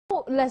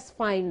Let's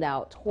find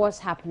out what's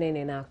happening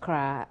in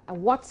Accra.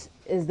 What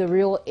is the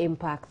real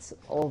impact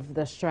of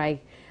the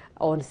strike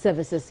on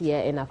services here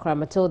in Accra?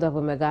 Matilda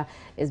Bumega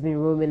has been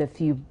roaming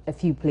a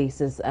few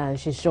places, and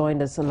she's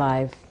joined us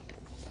live.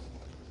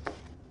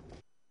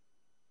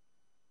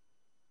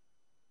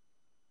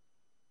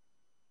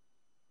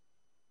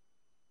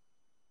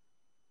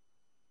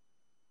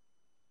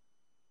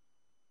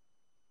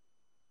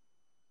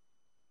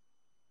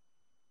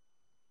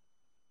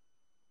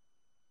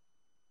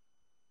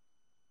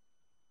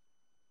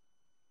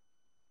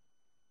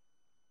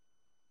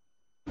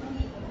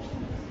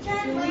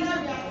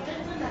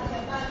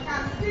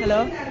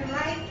 Hello.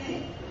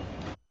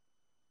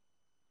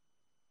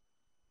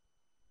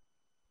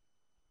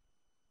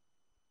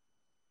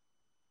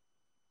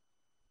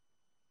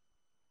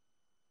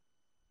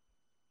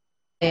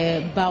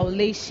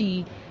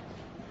 Bauleshi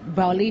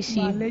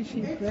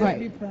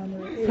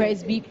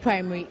Presby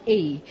Primary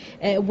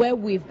A, where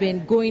we've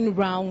been going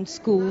round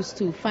schools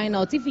to find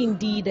out if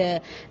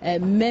indeed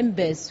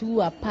members who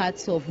are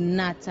parts of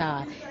NAT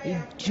are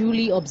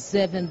duly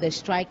observing the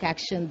strike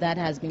action that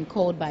has been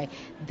called by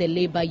the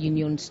labor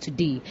unions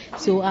today.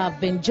 So I've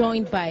been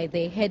joined by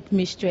the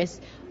headmistress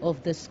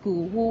of the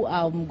school, who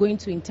I'm going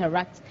to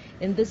interact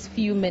in this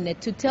few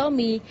minutes to tell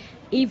me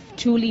if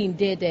truly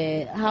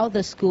indeed how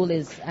the school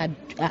is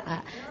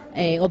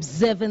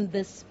observing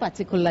this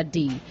particular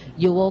day.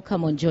 You're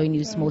welcome on Joy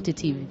News Multi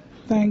TV.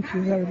 Thank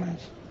you very much.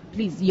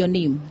 Please, your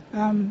name?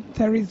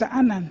 Teresa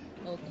Annan.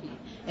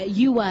 Okay.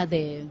 You are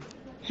the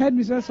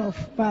headmistress of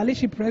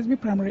Bauleshi Presby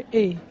Primary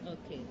A.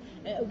 Okay.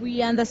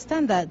 We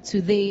understand that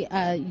today,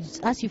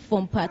 as you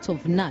form part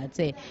of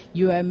NAT,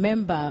 you are a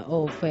member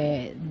of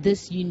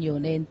this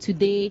union, and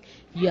today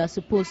you are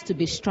supposed to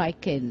be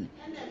striking.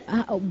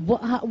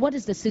 What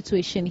is the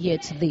situation here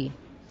today?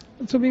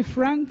 To be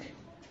frank,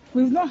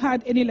 we've not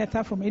had any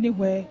letter from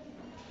anywhere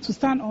to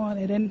stand on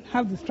and then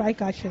have the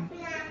strike action.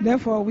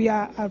 Therefore, we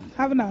are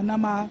having our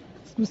normal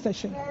school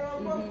session.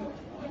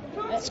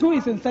 School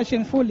is in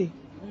session fully.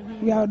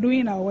 We are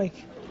doing our work.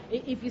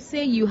 If you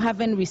say you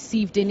haven't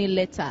received any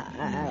letter,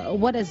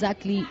 what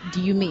exactly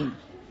do you mean?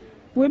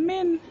 We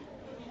mean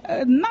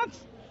not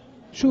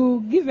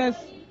to give us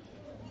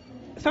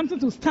something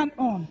to stand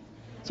on,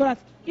 so that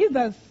if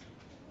there's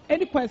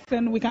any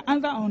question, we can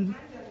answer on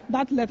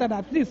that letter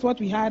that this is what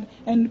we had,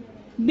 and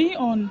be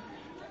on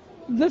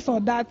this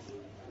or that,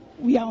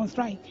 we are on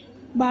strike.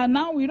 But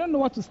now we don't know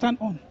what to stand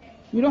on.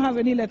 We don't have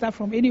any letter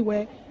from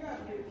anywhere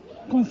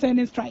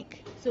concerning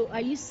strike. So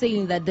are you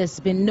saying that there's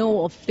been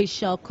no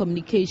official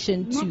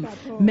communication to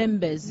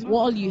members?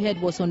 All you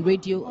heard was on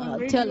radio.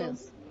 Tell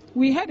us.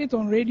 We heard it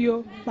on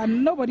radio, but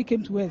nobody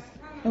came to us.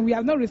 And we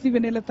have not received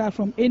any letter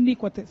from any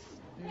quarters.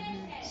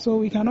 So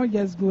we cannot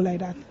just go like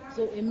that.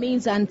 So it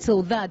means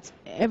until that,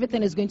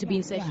 everything is going to be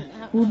in session?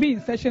 Yeah. We'll be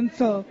in session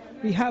till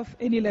we have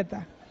any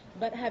letter.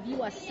 But have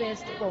you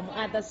assessed from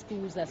other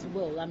schools as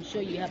well? I'm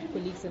sure you have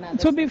colleagues in other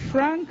schools. To be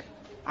frank,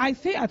 I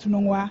stay at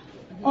Nongwa.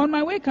 On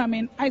my way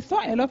coming, I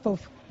saw a lot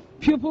of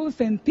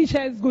pupils and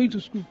teachers going to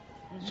school.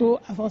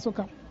 So I've also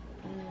come.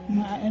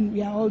 And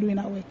we are all doing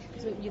our work.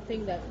 So you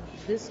think that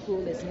this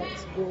school is not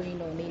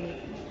going on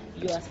any,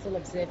 you are still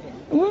observing?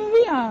 Well,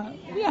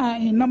 we are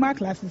in normal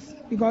classes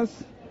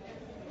because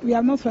we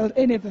have not felt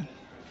anything.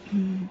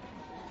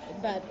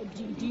 But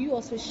do you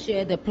also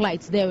share the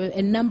plight? There were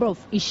a number of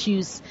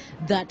issues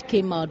that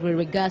came out with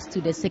regards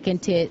to the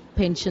second-tier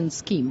pension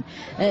scheme.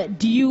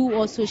 Do you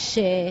also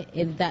share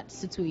in that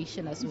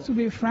situation as well? To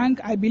be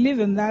frank, I believe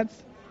in that.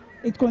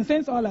 It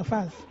concerns all of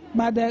us.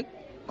 But the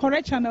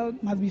correct channel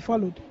must be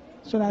followed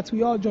so that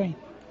we all join.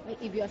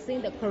 If you are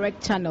saying the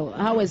correct channel,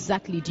 how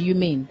exactly do you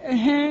mean?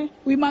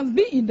 We must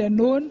be in the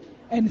known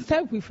and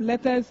serve with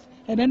letters,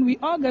 and then we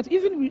all get,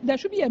 there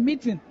should be a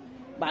meeting.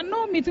 But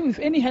no meeting with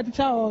any head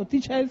teacher or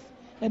teachers,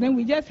 and then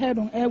we just heard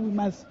on air we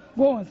must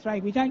go on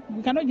strike. We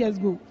cannot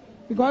just go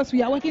because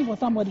we are working for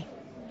somebody.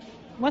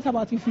 What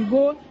about if we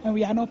go and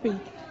we are not paid?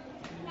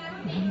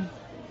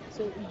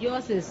 So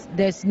yours is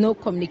there's no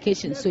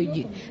communication. So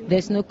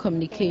there's no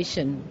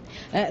communication.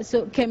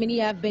 So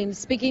Kemini, I've been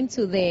speaking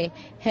to the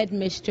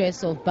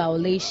headmistress of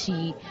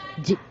Bauleshi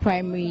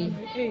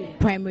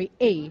Primary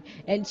A,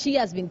 and she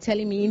has been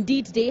telling me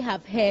indeed they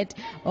have heard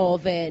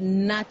of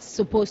not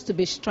supposed to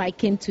be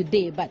striking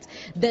today, but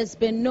there's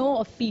been no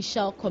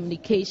official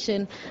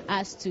communication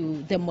as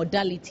to the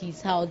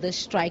modalities how the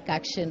strike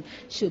action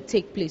should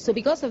take place. So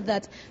because of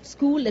that,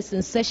 school is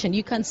in session.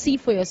 You can see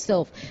for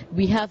yourself.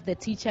 We have the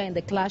teacher in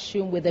the classroom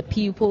with the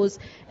pupils.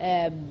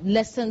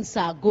 Lessons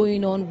are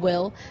going on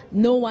well.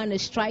 No one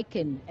is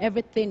striking.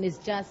 Everything is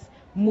just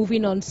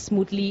moving on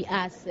smoothly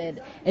as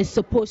it's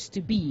supposed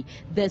to be.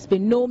 There's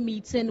been no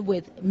meeting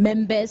with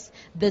members.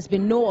 There's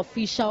been no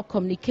official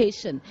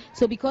communication.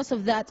 So because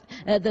of that,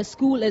 the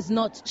school is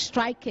not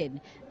striking.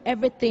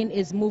 Everything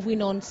is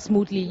moving on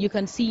smoothly. You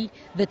can see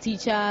the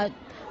teacher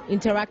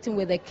interacting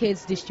with the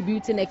kids,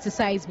 distributing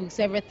exercise books,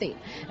 everything.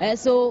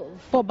 So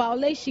for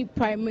Bauleshi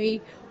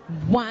Primary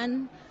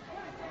 1,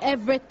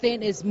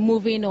 everything is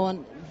moving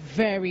on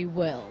very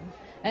well.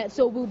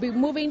 So we'll be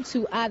moving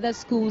to other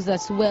schools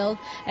as well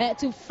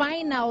to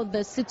find out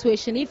the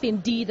situation, if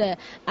indeed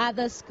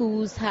other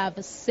schools have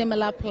a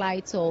similar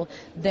plight or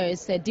there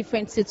is a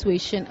different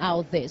situation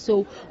out there.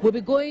 So we'll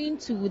be going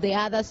to the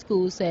other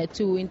schools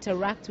to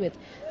interact with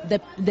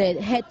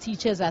the head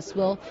teachers as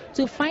well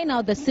to find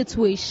out the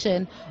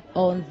situation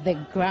on the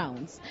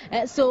grounds.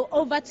 So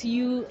over to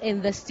you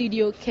in the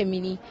studio,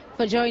 Kemini.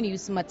 For joining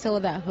us,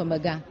 Matilda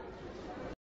Homaga.